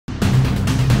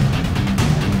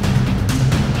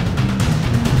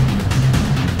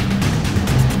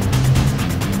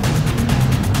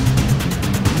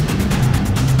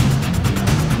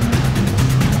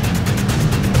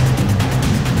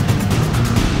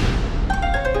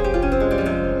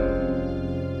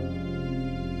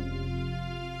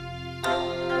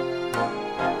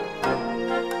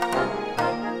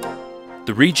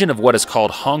The region of what is called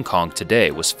Hong Kong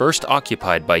today was first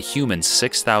occupied by humans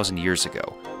 6,000 years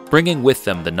ago, bringing with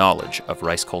them the knowledge of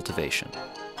rice cultivation.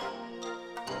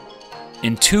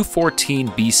 In 214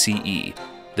 BCE,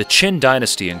 the Qin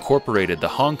dynasty incorporated the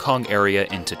Hong Kong area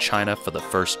into China for the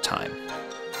first time.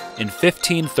 In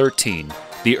 1513,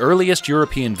 the earliest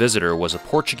European visitor was a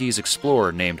Portuguese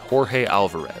explorer named Jorge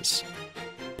Alvarez.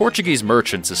 Portuguese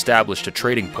merchants established a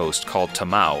trading post called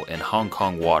Tamao in Hong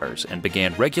Kong waters and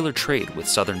began regular trade with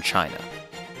southern China.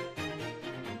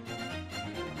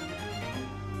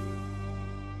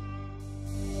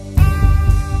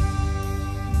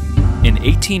 In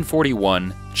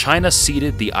 1841, China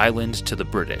ceded the island to the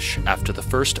British after the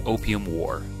First Opium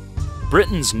War.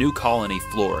 Britain's new colony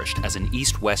flourished as an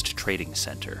east-west trading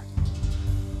center.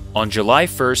 On July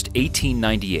 1,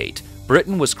 1898,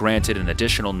 Britain was granted an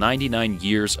additional 99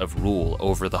 years of rule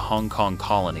over the Hong Kong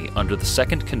colony under the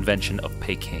Second Convention of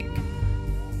Peking.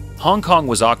 Hong Kong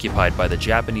was occupied by the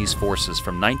Japanese forces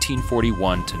from 1941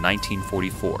 to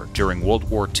 1944 during World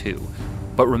War II,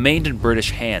 but remained in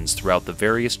British hands throughout the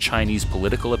various Chinese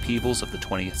political upheavals of the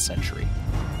 20th century.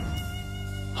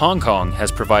 Hong Kong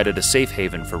has provided a safe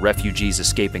haven for refugees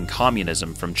escaping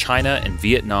communism from China and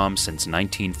Vietnam since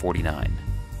 1949.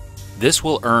 This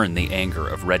will earn the anger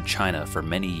of Red China for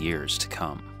many years to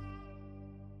come.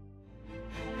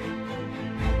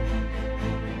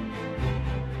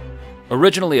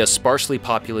 Originally a sparsely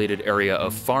populated area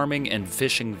of farming and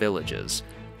fishing villages,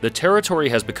 the territory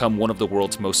has become one of the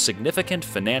world's most significant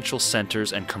financial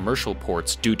centers and commercial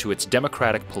ports due to its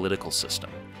democratic political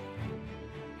system.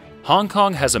 Hong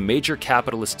Kong has a major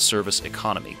capitalist service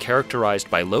economy characterized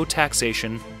by low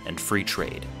taxation and free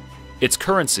trade. Its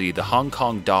currency, the Hong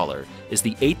Kong dollar, is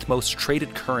the 8th most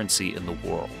traded currency in the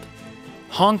world.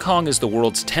 Hong Kong is the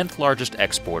world's 10th largest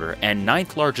exporter and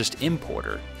 9th largest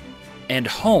importer, and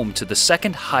home to the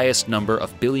 2nd highest number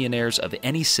of billionaires of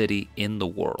any city in the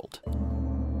world.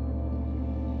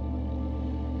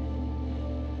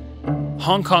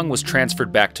 Hong Kong was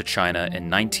transferred back to China in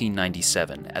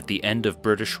 1997 at the end of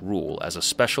British rule as a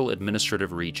special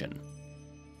administrative region.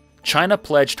 China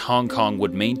pledged Hong Kong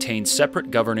would maintain separate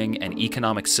governing and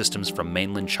economic systems from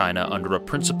mainland China under a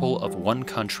principle of one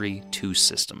country, two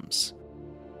systems.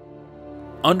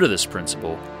 Under this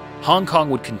principle, Hong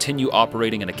Kong would continue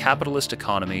operating in a capitalist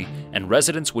economy, and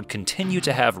residents would continue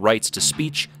to have rights to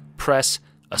speech, press,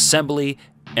 assembly,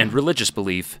 and religious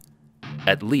belief,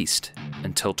 at least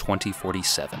until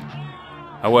 2047.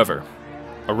 However,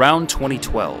 around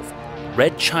 2012,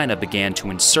 Red China began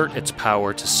to insert its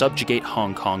power to subjugate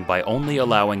Hong Kong by only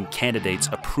allowing candidates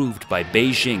approved by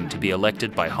Beijing to be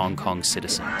elected by Hong Kong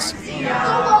citizens.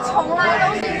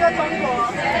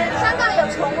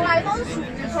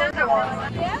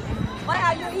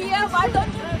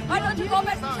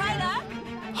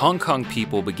 Hong Kong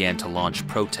people began to launch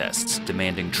protests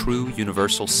demanding true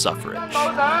universal suffrage.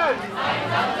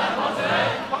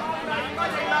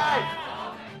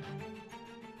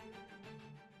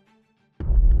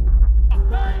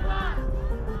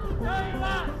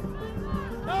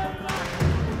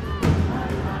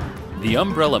 The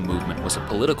Umbrella Movement was a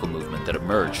political movement that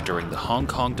emerged during the Hong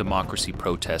Kong democracy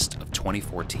protest of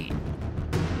 2014.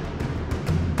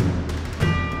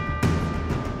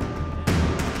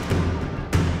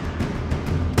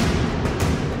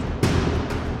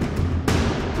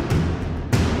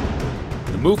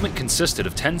 The movement consisted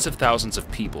of tens of thousands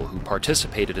of people who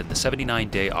participated in the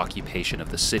 79-day occupation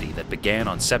of the city that began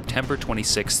on September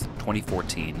 26,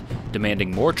 2014,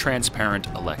 demanding more transparent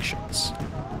elections.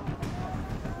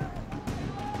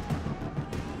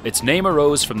 Its name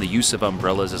arose from the use of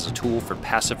umbrellas as a tool for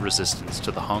passive resistance to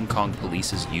the Hong Kong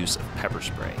police's use of pepper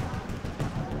spray.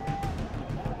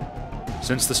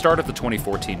 Since the start of the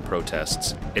 2014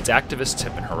 protests, its activists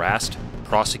have been harassed,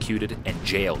 prosecuted, and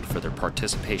jailed for their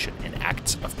participation in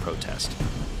acts of protest.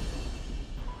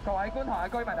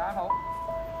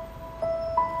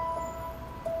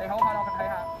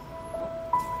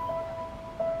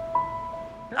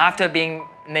 After being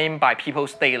named by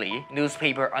People's Daily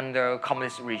newspaper under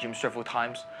communist regime several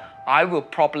times, I will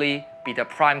probably be the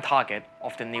prime target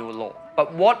of the new law.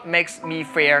 But what makes me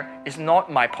fear is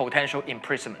not my potential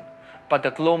imprisonment, but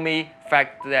the gloomy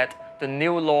fact that the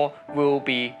new law will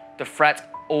be the threat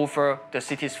over the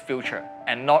city's future,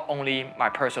 and not only my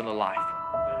personal life.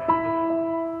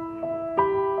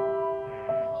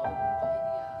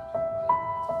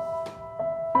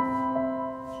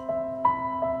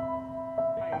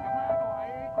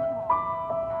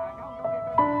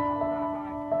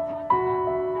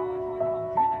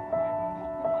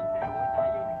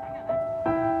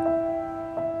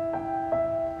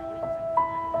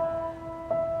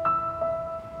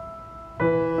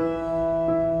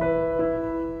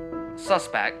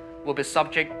 suspect will be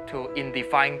subject to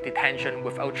indefinite detention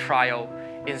without trial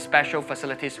in special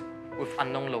facilities with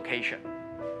unknown location.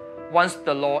 Once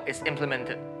the law is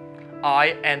implemented,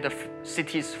 I and the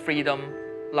city's freedom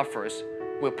lovers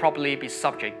will probably be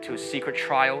subject to secret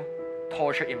trial,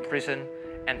 torture in prison,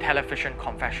 and television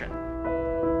confession.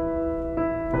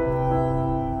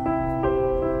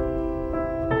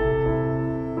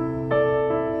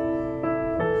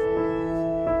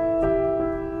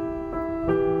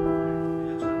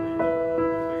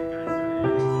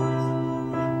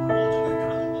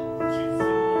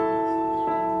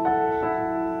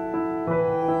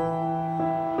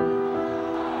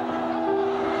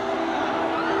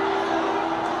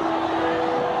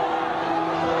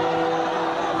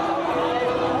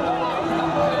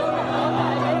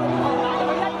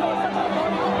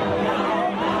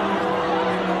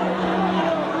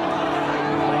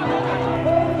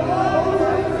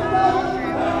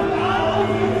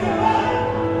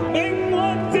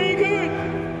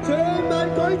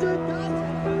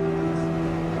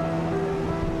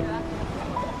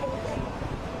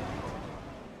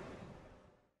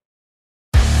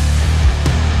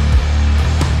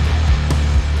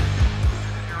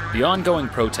 The ongoing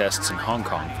protests in Hong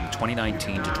Kong from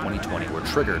 2019 to 2020 were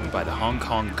triggered by the Hong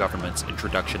Kong government's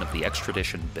introduction of the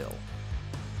extradition bill.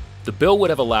 The bill would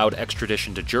have allowed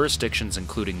extradition to jurisdictions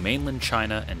including mainland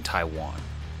China and Taiwan.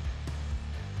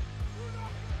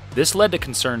 This led to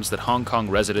concerns that Hong Kong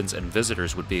residents and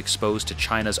visitors would be exposed to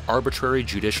China's arbitrary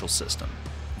judicial system,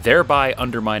 thereby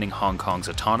undermining Hong Kong's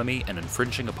autonomy and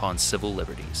infringing upon civil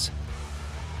liberties.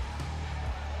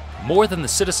 More than the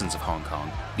citizens of Hong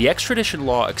Kong, the extradition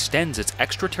law extends its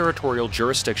extraterritorial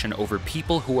jurisdiction over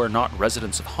people who are not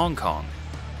residents of Hong Kong,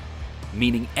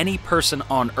 meaning any person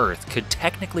on Earth could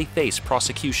technically face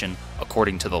prosecution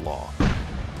according to the law.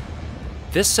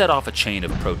 This set off a chain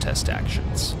of protest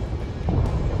actions.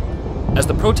 As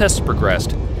the protests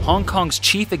progressed, Hong Kong's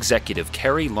chief executive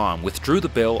Carrie Lam withdrew the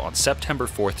bill on September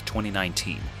 4,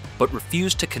 2019, but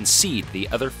refused to concede the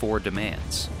other four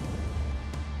demands.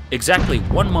 Exactly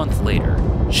 1 month later,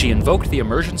 she invoked the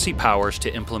emergency powers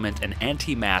to implement an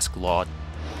anti-mask law.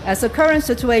 As the current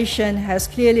situation has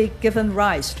clearly given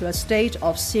rise to a state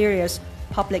of serious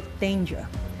public danger,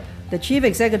 the Chief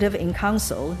Executive in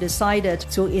Council decided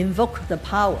to invoke the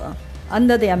power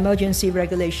under the Emergency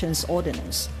Regulations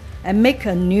Ordinance and make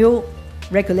a new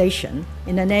regulation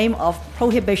in the name of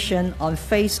Prohibition on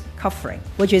Face Covering,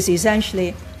 which is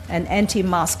essentially an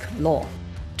anti-mask law.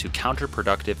 To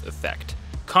counterproductive effect,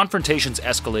 confrontations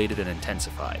escalated and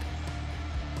intensified.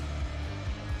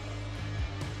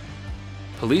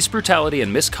 Police brutality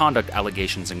and misconduct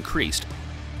allegations increased,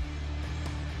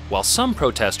 while some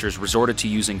protesters resorted to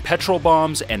using petrol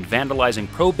bombs and vandalizing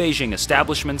pro-Beijing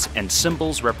establishments and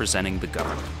symbols representing the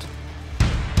government.